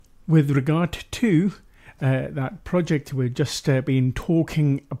with regard to that project we've just been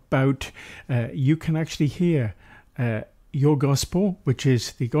talking about, you can actually hear your gospel, which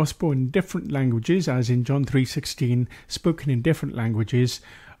is the gospel in different languages, as in John 3:16, spoken in different languages,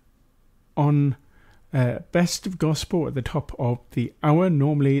 on Best of Gospel at the top of the hour.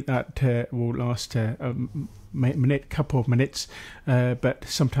 Normally that will last a minute, couple of minutes, but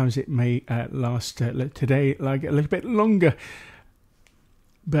sometimes it may last today like a little bit longer.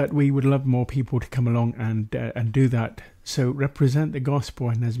 But we would love more people to come along and do that. So represent the gospel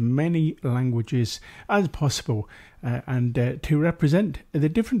in as many languages as possible, and to represent the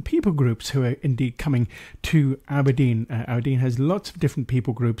different people groups who are indeed coming to Aberdeen. Aberdeen has lots of different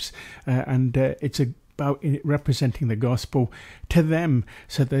people groups, and it's about representing the gospel to them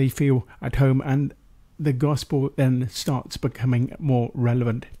so they feel at home, and the gospel then starts becoming more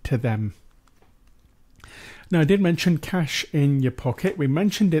relevant to them. Now, I did mention cash in your pocket. We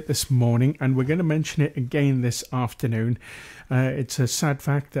mentioned it this morning, and we're going to mention it again this afternoon. It's a sad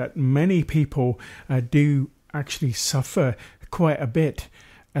fact that many people do actually suffer quite a bit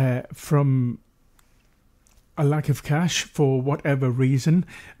from a lack of cash for whatever reason,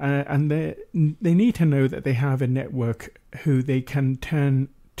 and they need to know that they have a network who they can turn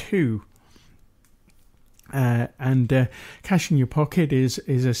to. And Cash in Your Pocket is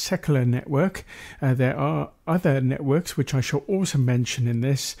a secular network. There are other networks which I shall also mention in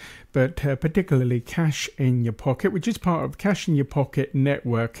this, but particularly Cash in Your Pocket, which is part of Cash in Your Pocket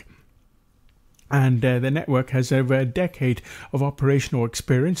network. And the network has over a decade of operational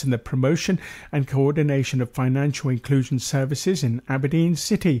experience in the promotion and coordination of financial inclusion services in Aberdeen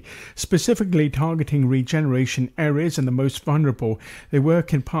City, specifically targeting regeneration areas and the most vulnerable. They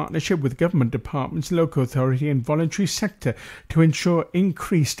work in partnership with government departments, local authority and voluntary sector to ensure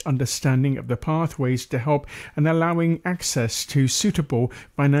increased understanding of the pathways to help and allowing access to suitable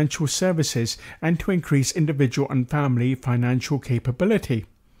financial services and to increase individual and family financial capability.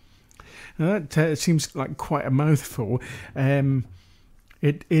 Now that seems like quite a mouthful.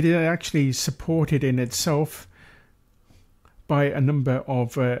 It is actually supported in itself by a number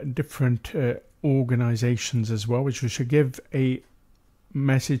of different organisations as well, which we should give a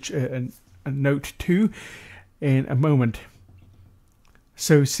message, a note to in a moment.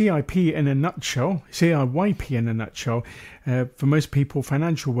 So CYP in a nutshell, for most people,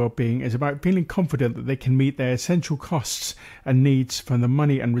 financial well-being is about feeling confident that they can meet their essential costs and needs from the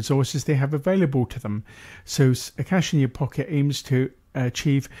money and resources they have available to them. So a Cash in Your Pocket aims to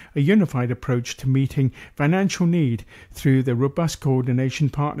achieve a unified approach to meeting financial need through the robust coordination,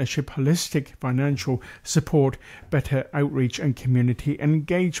 partnership, holistic financial support, better outreach and community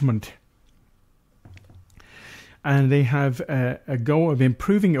engagement. And they have a goal of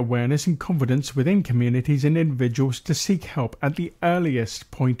improving awareness and confidence within communities and individuals to seek help at the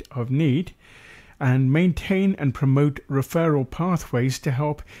earliest point of need, and maintain and promote referral pathways to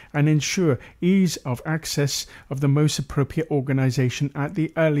help and ensure ease of access of the most appropriate organisation at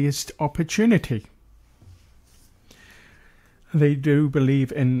the earliest opportunity. They do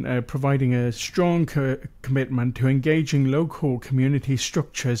believe in providing a strong commitment to engaging local community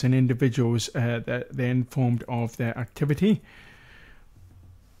structures and individuals that they're informed of their activity.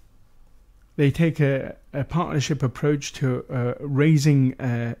 They take a partnership approach to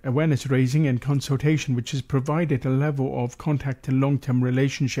awareness raising and consultation, which has provided a level of contact and long-term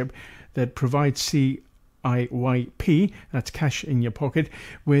relationship that provides CIYP, that's Cash in Your Pocket,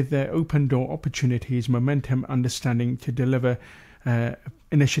 with open door opportunities, momentum, understanding to deliver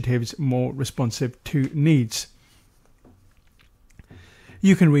initiatives more responsive to needs.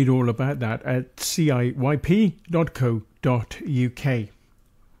 You can read all about that at ciyp.co.uk.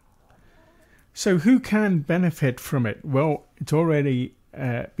 So who can benefit from it? Well, it's already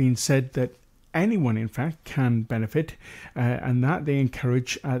been said that anyone, in fact, can benefit, and that they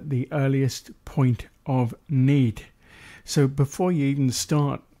encourage at the earliest point of need. So before you even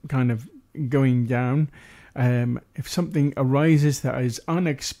start kind of going down, if something arises that is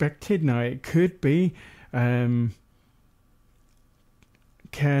unexpected, now it could be can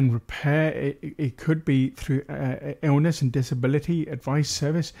repair, it could be through illness and disability advice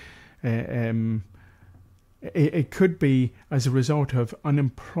service, it could be as a result of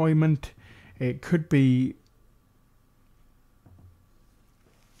unemployment, it could be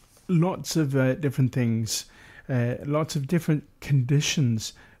lots of different things, lots of different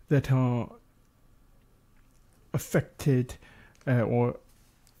conditions that are affected or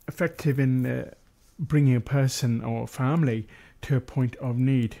effective in bringing a person or family to a point of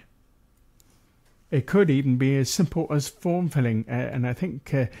need. It could even be as simple as form filling, and I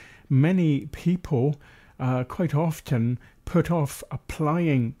think many people quite often put off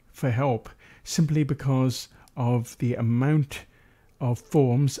applying for help simply because of the amount of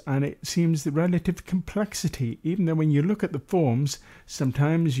forms, and it seems the relative complexity, even though when you look at the forms,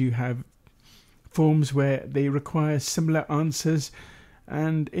 sometimes you have forms where they require similar answers.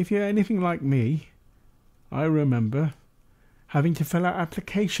 And if you're anything like me, I remember having to fill out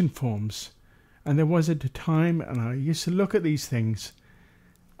application forms, and there was at a time, and I used to look at these things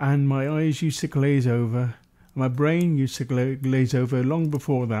and my eyes used to glaze over, my brain used to glaze over long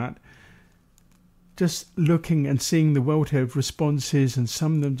before that, just looking and seeing the wealth of responses, and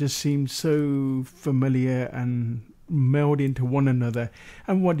some of them just seemed so familiar and meld into one another.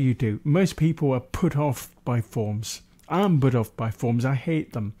 And what do? Most people are put off by forms. I'm put off by forms. I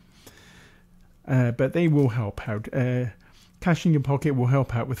hate them. But they will help out. Cash in Your Pocket will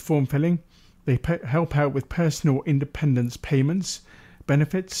help out with form filling. They help out with personal independence payments,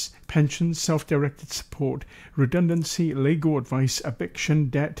 benefits, pensions, self-directed support, redundancy, legal advice, eviction,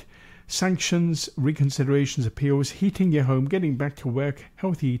 debt, sanctions, reconsiderations, appeals, heating your home, getting back to work,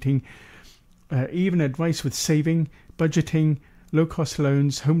 healthy eating, even advice with saving, budgeting, low-cost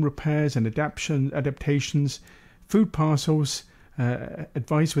loans, home repairs and adaptations, food parcels,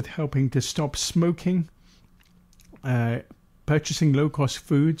 advice with helping to stop smoking, purchasing low-cost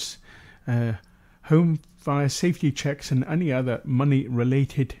foods, home fire safety checks, and any other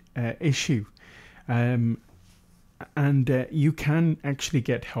money-related issue. And you can actually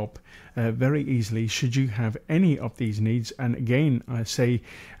get help very easily should you have any of these needs. And again, I say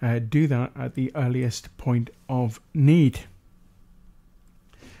do that at the earliest point of need.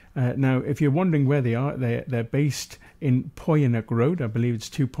 Now, if you're wondering where they are, they're based in Poyanock Road. I believe it's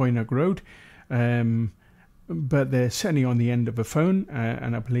 2 Poyanock Road. But they're certainly on the end of a phone,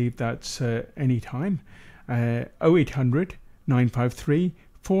 and I believe that's any time. 0800 953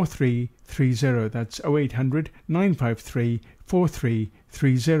 4330. That's 0800 953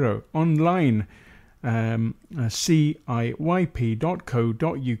 4330. Online, ciyp.co.uk,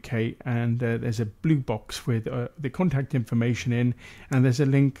 and there's a blue box with the contact information in, and there's a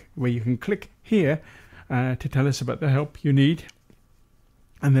link where you can click here to tell us about the help you need.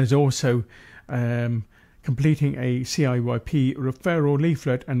 And there's also completing a CIYP referral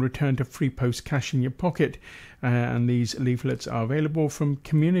leaflet and return to free post cash in your pocket. And these leaflets are available from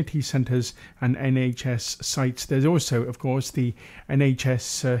community centres and NHS sites. There's also, of course, the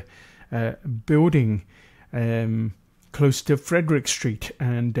NHS building close to Frederick Street,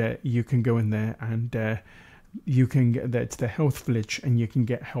 and you can go in there and you can get that's the health village, and you can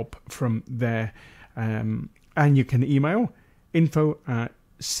get help from there. And you can email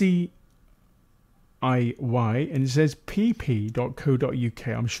info@CIY, and it says pp.co.uk.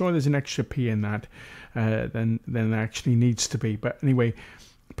 I'm sure there's an extra P in that than there actually needs to be. But anyway,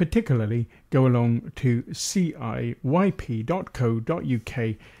 particularly go along to ciyp.co.uk,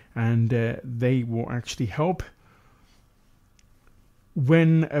 and they will actually help.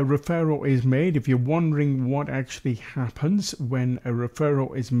 When a referral is made, if you're wondering what actually happens when a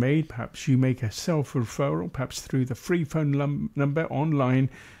referral is made, perhaps you make a self-referral, perhaps through the free phone number online,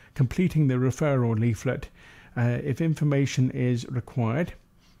 completing the referral leaflet. If information is required,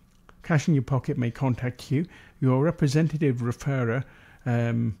 Cash in Your Pocket may contact you, your representative referrer,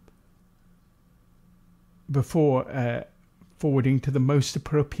 before forwarding to the most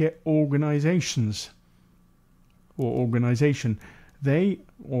appropriate organisations or organisation. They,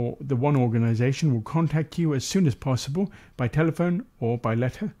 or the one organisation, will contact you as soon as possible by telephone or by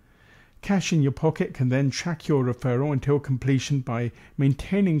letter. Cash in Your Pocket can then track your referral until completion by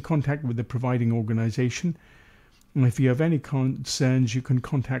maintaining contact with the providing organisation. And if you have any concerns, you can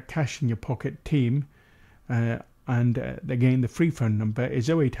contact Cash in Your Pocket team. And again, the free phone number is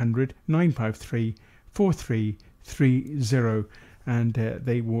 0800 953 4330, and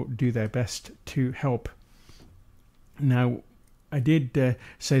they will do their best to help. Now, I did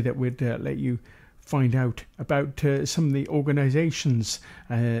say that we'd let you find out about some of the organisations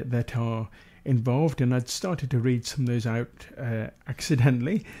that are involved, and I'd started to read some of those out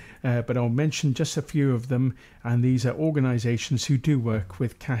accidentally, but I'll mention just a few of them, and these are organisations who do work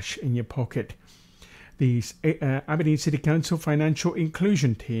with Cash in Your Pocket. The Aberdeen City Council Financial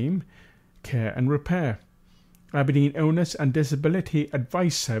Inclusion Team, Care and Repair, Aberdeen Illness and Disability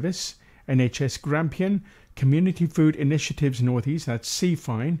Advice Service, NHS Grampian, Community Food Initiatives North East, that's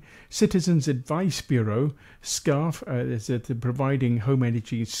CFINE, Citizens Advice Bureau, SCARF, there's the Providing Home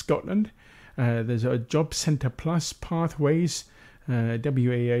Energy Scotland, there's a Job Centre Plus, Pathways,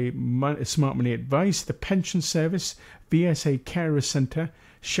 WAA Smart Money Advice, the Pension Service, VSA Carer Centre,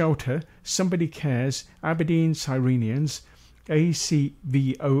 Shelter, Somebody Cares, Aberdeen Sirenians,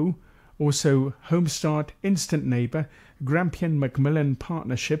 ACVO, also Home Start, Instant Neighbour, Grampian Macmillan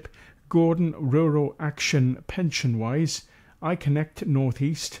Partnership, Gordon Rural Action Pension-wise, iConnect North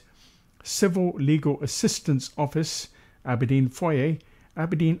East, Civil Legal Assistance Office, Aberdeen Foyer,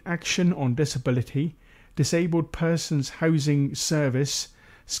 Aberdeen Action on Disability, Disabled Persons Housing Service,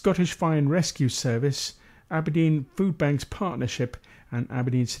 Scottish Fire and Rescue Service, Aberdeen Food Banks Partnership, and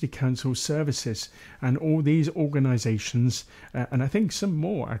Aberdeen City Council Services. And all these organisations, and I think some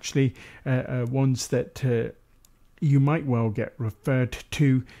more actually, ones that you might well get referred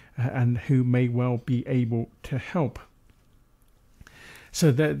to and who may well be able to help.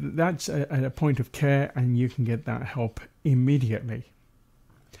 So that's a point of care, and you can get that help immediately.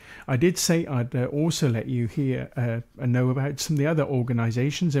 I did say I'd also let you know about some of the other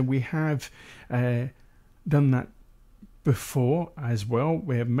organisations, and we have done that before as well.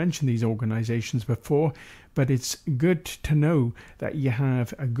 We have mentioned these organisations before, but it's good to know that you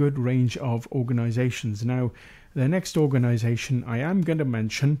have a good range of organisations. Now, the next organisation I am going to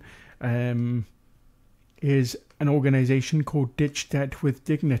mention is an organisation called Ditch Debt with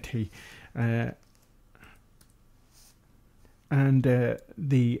Dignity. And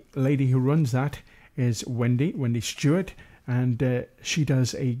the lady who runs that is Wendy Stewart, and she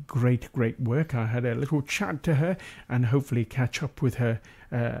does a great work. I had a little chat to her and hopefully catch up with her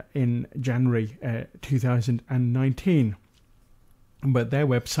in January 2019. But their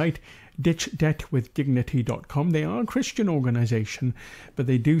website, ditchdebtwithdignity.com, they are a Christian organisation, but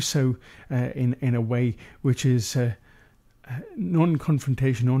they do so in a way which is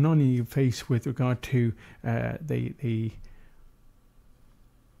non-confrontational, non-in-your-face with regard to the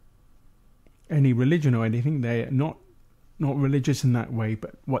any religion or anything. They're not religious in that way,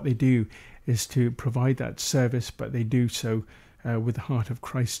 but what they do is to provide that service, but they do so with the heart of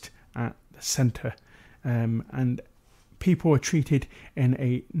Christ at the centre. And people are treated in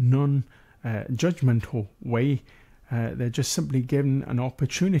a non-judgmental way. They're just simply given an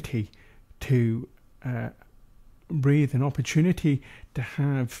opportunity to breathe, an opportunity to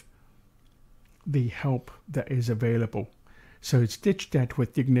have the help that is available. So it's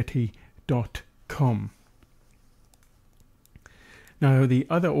ditchdebtwithdignity.com. Now, the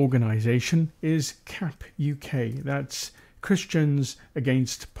other organisation is CAPUK. That's Christians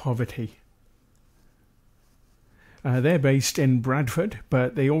Against Poverty. They're based in Bradford,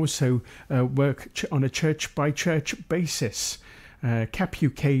 but they also work on a church-by-church basis.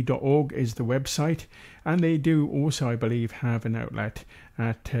 CAPUK.org is the website, and they do also, I believe, have an outlet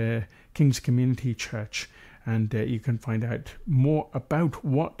at King's Community Church. And you can find out more about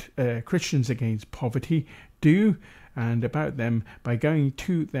what Christians Against Poverty do and about them by going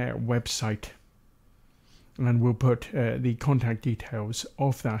to their website. And we'll put the contact details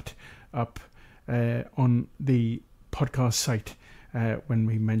of that up on the podcast site when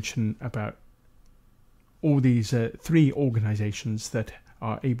we mention about all these three organisations that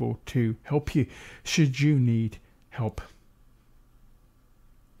are able to help you should you need help.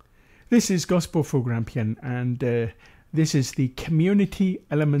 This is Gospel for Grampian, and this is the Community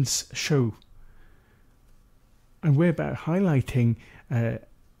Elements Show. And we're about highlighting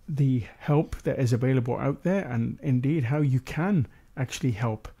the help that is available out there, and indeed how you can actually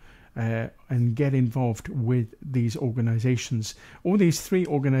help and get involved with these organisations. All these three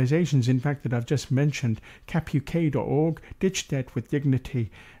organisations, in fact, that I've just mentioned, CAPUK.org, Ditch Debt with Dignity,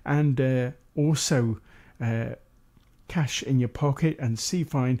 and also Cash in Your Pocket and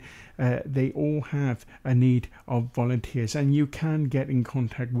CFine, they all have a need of volunteers, and you can get in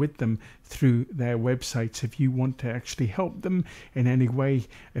contact with them through their websites if you want to actually help them in any way.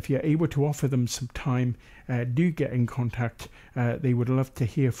 If you're able to offer them some time, do get in contact. They would love to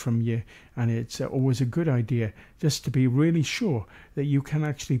hear from you, and it's always a good idea just to be really sure that you can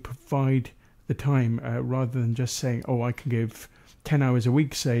actually provide the time rather than just saying, oh, I can give 10 hours a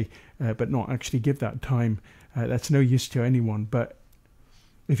week, say, but not actually give that time. That's no use to anyone. But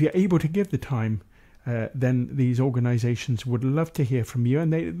if you're able to give the time, then these organisations would love to hear from you.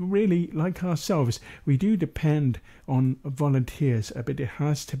 And they really, like ourselves, we do depend on volunteers, but it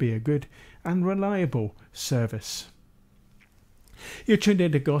has to be a good and reliable service. You're tuned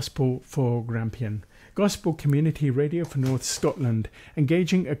into Gospel for Grampian, Gospel Community Radio for North Scotland,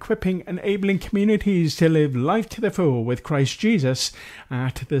 engaging, equipping, enabling communities to live life to the full with Christ Jesus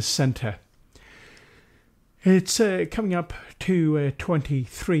at the centre. It's coming up to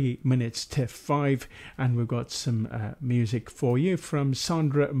 23 minutes to 5, and we've got some music for you from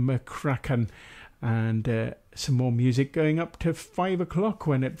Sandra McCracken, and some more music going up to 5 o'clock,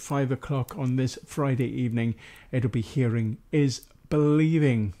 when at 5 o'clock on this Friday evening it'll be Hearing is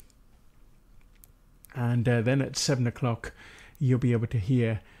Believing. And then at 7 o'clock you'll be able to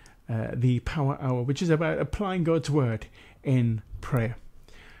hear the Power Hour, which is about applying God's Word in prayer.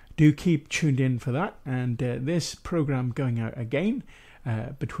 Do keep tuned in for that, and this program going out again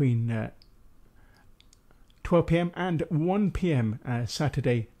between 12 p.m. and 1 p.m.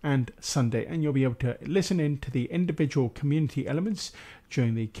 Saturday and Sunday, and you'll be able to listen in to the individual community elements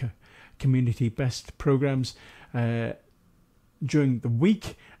during the community best programs during the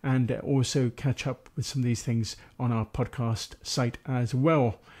week, and also catch up with some of these things on our podcast site as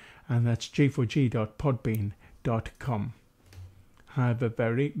well, and that's g4g.podbean.com. Have a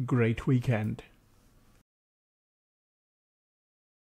very great weekend.